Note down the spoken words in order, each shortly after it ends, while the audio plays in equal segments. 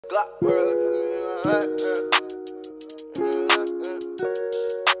Glock world.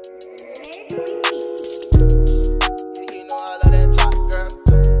 You know I love that top, girl.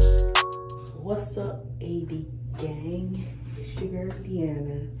 What's up, AD gang? It's your girl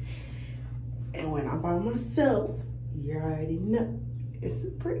Deanna. And when I'm by myself, you already know it's a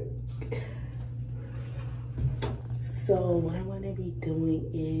prank. So what I'm gonna be doing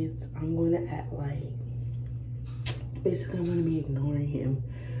is I'm gonna act like, basically I'm gonna be ignoring him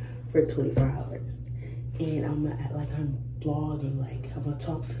for 24 hours. And I'm gonna act like I'm vlogging, like I'm gonna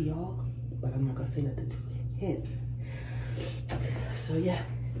talk to y'all, but I'm not gonna say nothing to him. So yeah.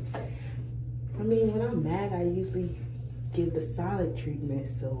 I mean, when I'm mad, I usually give the silent treatment,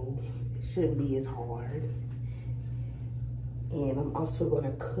 so it shouldn't be as hard. And I'm also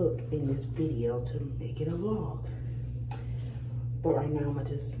gonna cook in this video to make it a vlog. But right now, I'm gonna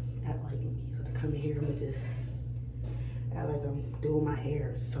just act like he's gonna come in here. I'm gonna just act like I'm doing my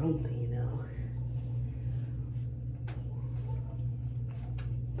hair or something, you know.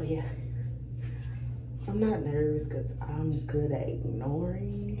 But yeah, I'm not nervous because I'm good at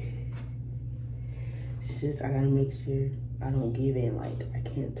ignoring. It's just I gotta make sure I don't give in, like I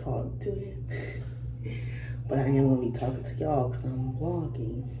can't talk to him. But I am gonna be talking to y'all because I'm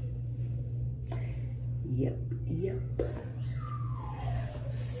vlogging. Yep.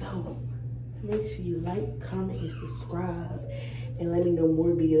 So, make sure you like, comment, and subscribe. And let me know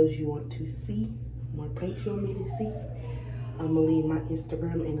more videos you want to see, more pranks you want me to see. I'm gonna leave my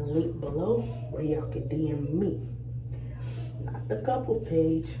Instagram in a link below where y'all can DM me. Not the couple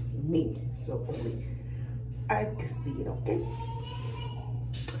page, me. So only I can see it, okay?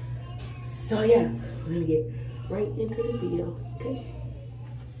 So yeah, we're gonna get right into the video, okay?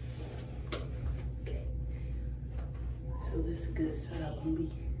 So this is a good setup. I'm gonna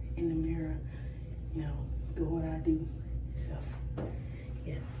be in the mirror, you know, do what I do. So,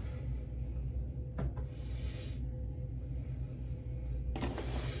 yeah.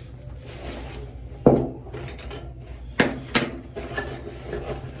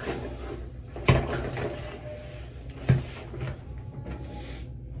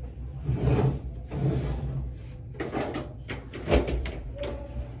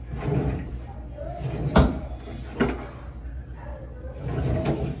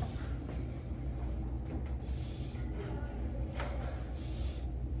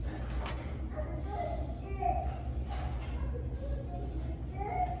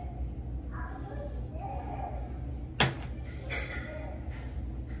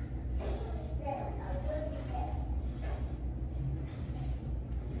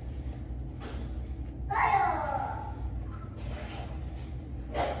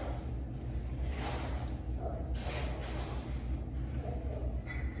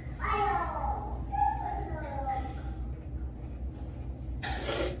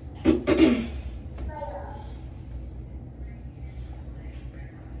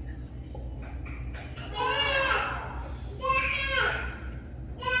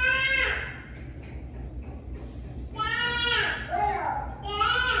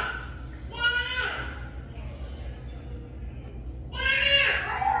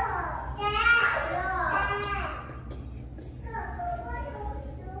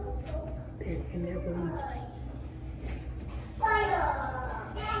 In their room.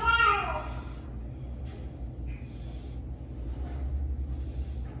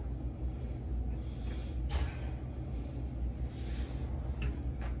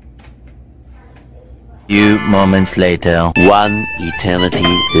 Few moments later, one eternity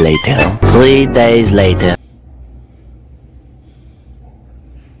later, 3 days later.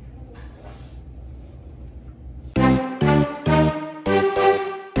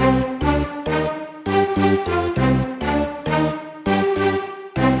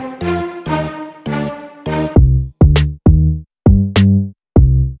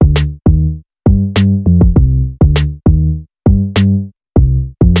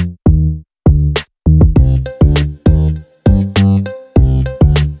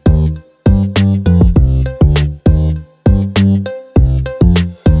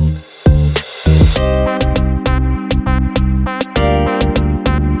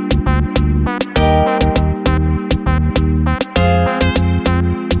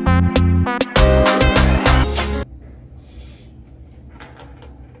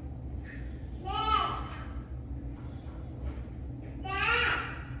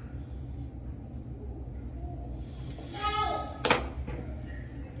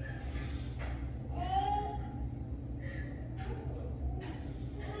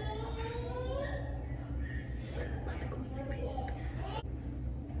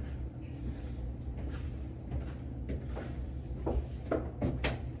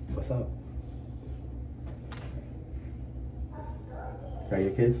 up? Can I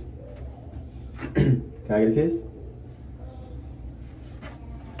get a kiss? Can I get a kiss?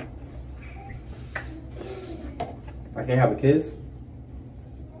 I can't have a kiss?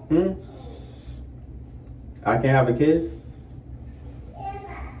 I can't have a kiss?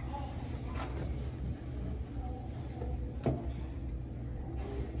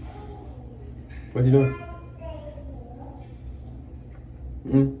 What you doing?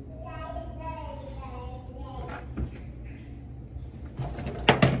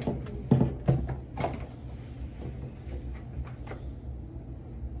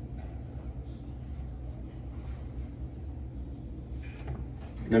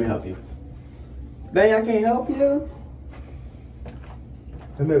 Let me help you. Dang, I can't help you.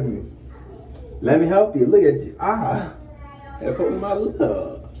 Let me help you. Let me help you. Look at you. Ah. That put me my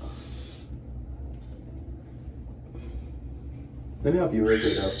love. Let me help you real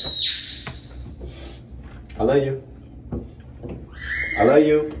quick though. I love you. I love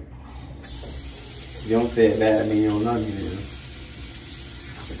you. You don't say it bad, I mean you don't love me, man.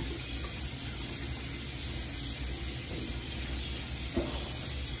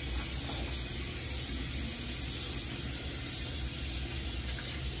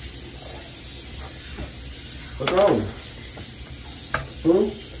 What's wrong?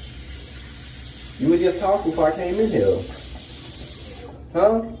 You was just talking before I came in here.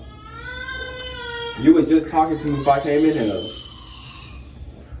 Huh? You was just talking to me before I came in here.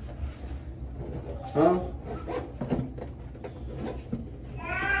 Huh?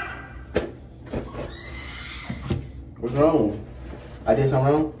 What's wrong? I did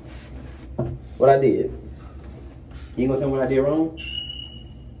something wrong? What I did? You ain't gonna tell me what I did wrong?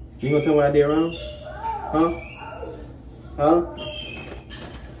 You ain't gonna tell me what I did wrong? Huh? Huh?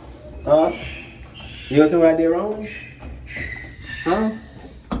 Huh? You gonna tell me what I did wrong? Huh?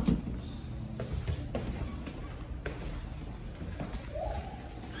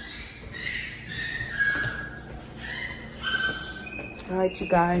 Alright, you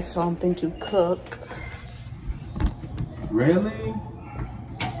guys, something to cook. Really?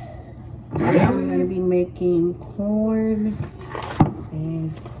 Today we're gonna be making corn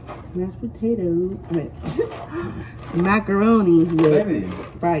and mashed potatoes, macaroni with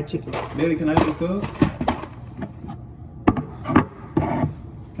fried chicken. Baby, can I help you cook?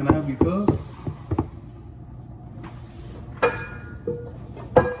 Can I help you cook?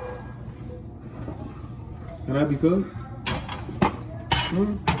 Can I help you cook?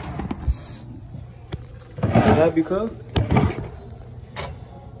 Can I help you cook?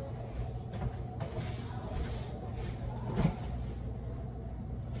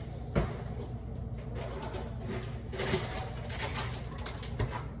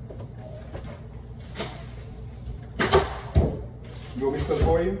 You want me to cook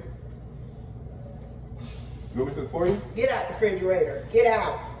for you? You want me to cook for you? Get out the refrigerator. Get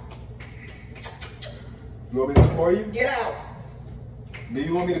out. You want me to cook for you? Get out. Do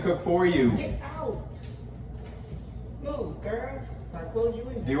you want me to cook for you? Get out. Move, girl. I close you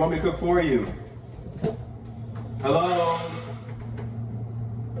in. Do you want me to cook for you? Hello?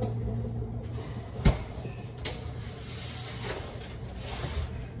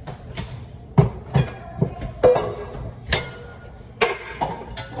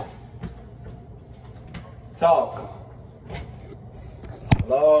 Talk.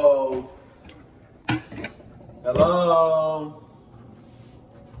 Hello? Hello?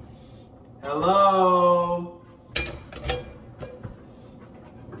 Hello?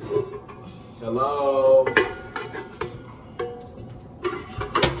 Hello?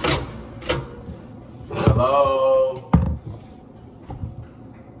 Hello?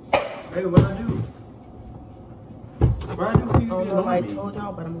 Hey, what I do? What I do for you to I don't know if I annoy me? told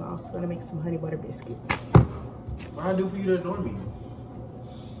y'all, but I'm also gonna make some honey butter biscuits. What I do for you to annoy me?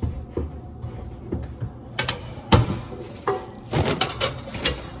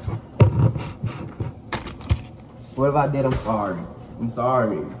 What if I did? I'm sorry. I'm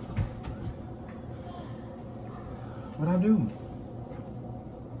sorry. What'd I do?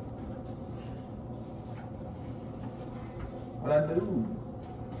 What'd I do?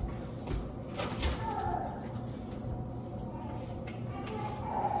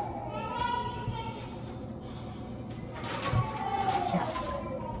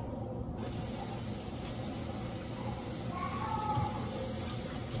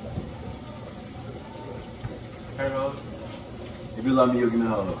 Hey, Rose. If you love me, you'll give me a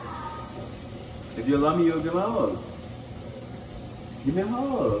hug. If you love me, you'll give me a hug. Give me a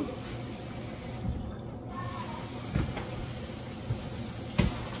hug.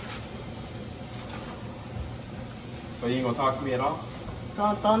 So you ain't gonna talk to me at all? So So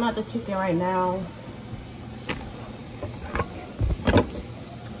I'm throwing out the chicken right now.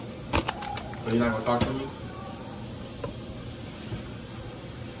 So you're not gonna talk to me?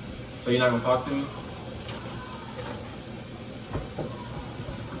 So you're not gonna talk to me?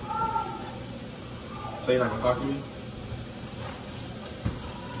 So you're not gonna talk to me?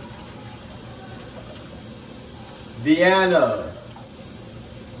 Deanna!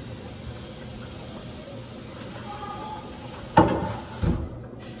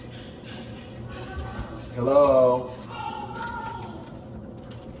 Hello?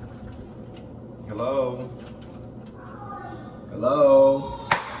 Hello? Hello?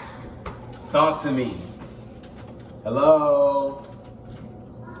 Talk to me. Hello?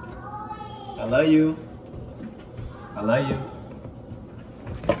 I love you. I love you.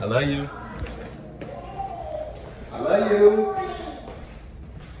 I love you. I love you.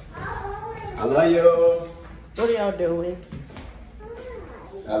 I love you. What are y'all doing?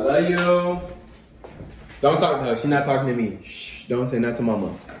 I love you. Don't talk to her. She's not talking to me. Shh. Don't say nothing to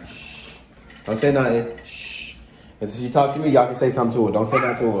mama. Shh. Don't say nothing. Shh. If she talk to me, y'all can say something to her. Don't say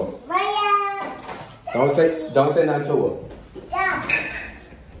nothing to her. Don't say nothing to her.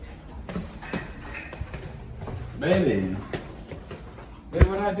 Baby. What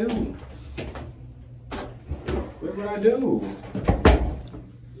would I do? What would I do?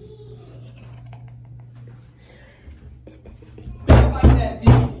 Be like that, D.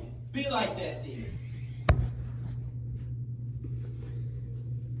 Be like that, D.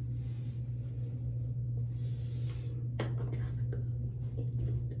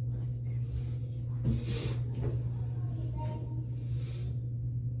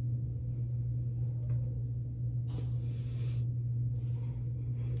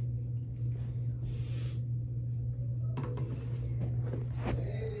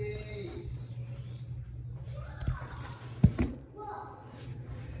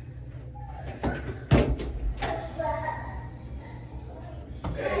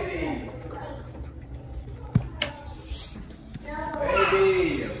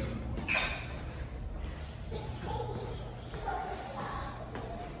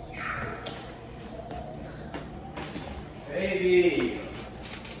 Baby.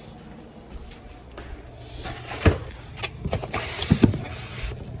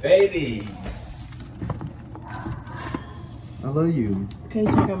 Baby. I love you. Okay,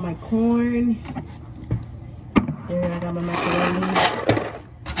 so I got my corn. There I got my macaroni.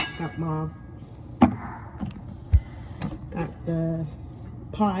 Got the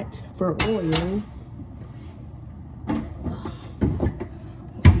pot for oil.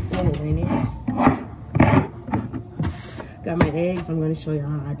 Oil in it. Got my eggs. I'm gonna show you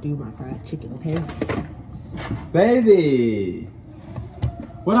how I do my fried chicken, okay? Baby.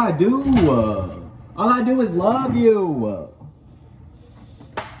 What I do? All I do is love you.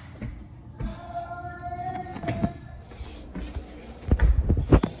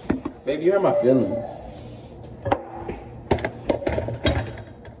 Baby, you hurt my feelings.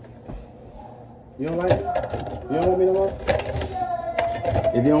 You don't like it? You don't want me no more?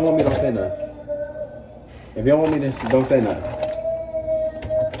 If you don't want me, don't say nothing. If you don't want me, then don't say nothing.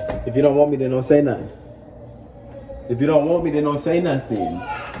 If you don't want me, then don't say nothing. If you don't want me, then don't say nothing.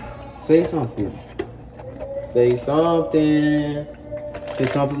 Say something. Say something. Say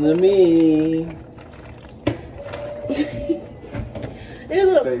something to me. It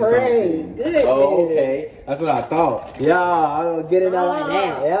look pretty good. Oh, okay. That's what I thought. Yeah, I don't get it out like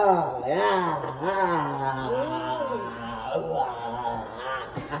that.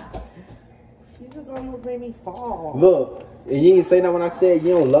 You just almost made me fall. Look, and you didn't say that when I said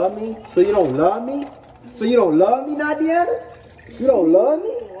you don't love me? So you don't love me? So you don't love me, Nadiana? You don't love me?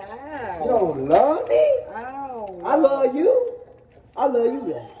 Wow. You don't love me? Wow. I love you. I love you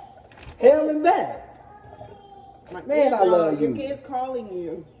back. Hell and back. Man, I love you. Your kid's calling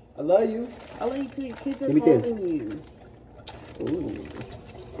you. I love you. I love you too. Your kids are Give me kiss. calling you. Ooh.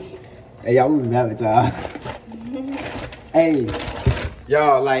 Hey, y'all, we be mad with y'all. Hey,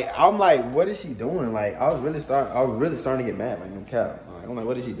 y'all, like, I'm like, what is she doing? Like, I was really starting to get mad, like, no cap. Like, I'm like,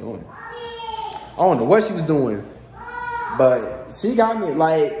 what is she doing? I don't know what she was doing, but she got me,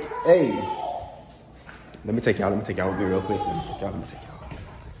 like, hey. Let me take y'all with me real quick. Let me take y'all.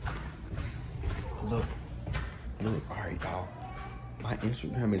 Look, all right, y'all. My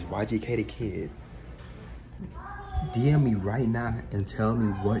Instagram is YGK the Kid. DM me right now and tell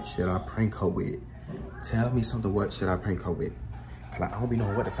me what should I prank her with. Tell me something, what should I prank her with? Cause like, I don't be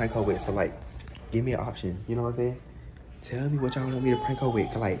knowing what to prank her with, so like, give me an option, you know what I'm saying? Tell me what y'all want me to prank her with,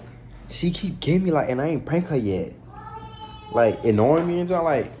 cause like, she keep giving me like, and I ain't prank her yet. Like, ignoring me and y'all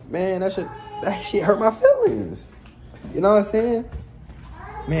like, man, that shit hurt my feelings. You know what I'm saying?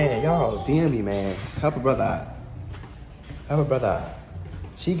 Man, y'all DM me, man. Help a brother out. Help a brother out.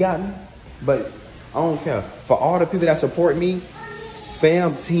 She got me, but I don't care. For all the people that support me,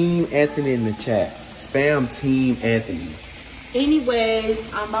 spam Team Anthony in the chat. Spam Team Anthony.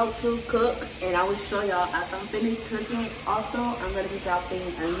 Anyways, I'm about to cook and I will show y'all after I'm finished cooking. Also, I'm gonna be dropping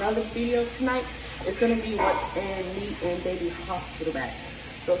another video tonight. It's gonna be what's in me and baby hospital bag.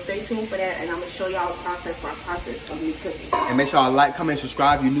 So stay tuned for that, and I'm gonna show y'all the process of me cooking. And make sure y'all like, comment,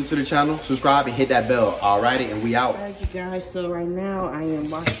 subscribe. If you're new to the channel, subscribe and hit that bell. Alrighty, and we out. Alright, you guys. So right now I am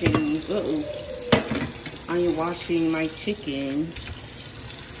washing. I am washing my chicken.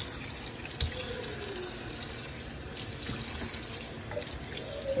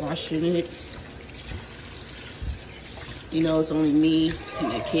 Washing it. You know, it's only me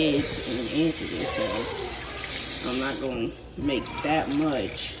and the kids and Anthony, so I'm not going to make that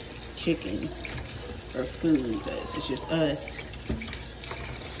much chicken or food because it's just us.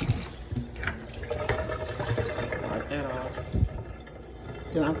 Wipe that off.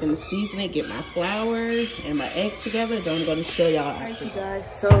 Then I'm going to season it, get my flour and my eggs together. Then I'm going to show y'all. Alright, you guys,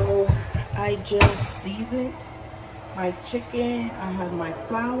 so I just seasoned my chicken. I have my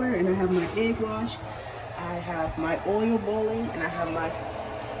flour and I have my egg wash. I have my oil boiling and I have my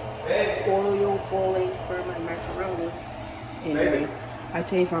oil boiling for my macaroni. And I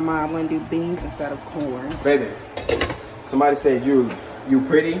changed my mind. I'm gonna do beans instead of corn. Baby, somebody said you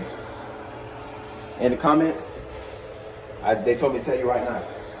pretty in the comments. They told me to tell you right now.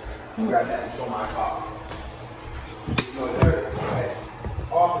 Grab that and show my car. You know, dirty, right?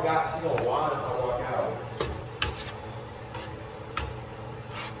 Oh, I forgot she gonna whine if I walk out.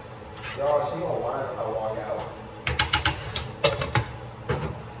 Y'all, she gonna whine if I walk out.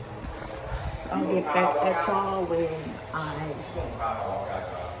 So I'll get back at y'all when I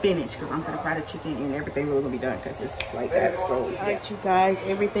finish, because I'm gonna fry the chicken and everything will be done because it's like that. So yeah. Alright, you guys,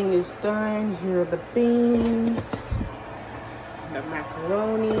 everything is done. Here are the beans, the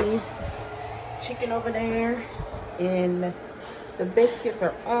macaroni, chicken over there, and the biscuits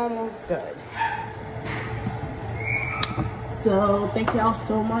are almost done. So thank y'all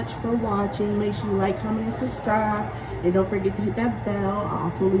so much for watching. Make sure you like, comment, and subscribe. And don't forget to hit that bell. I'll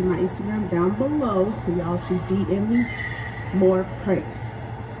also leave my Instagram down below for y'all to DM me more pranks.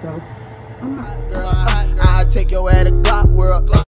 So I'm out. I'll take your ass to Glock World.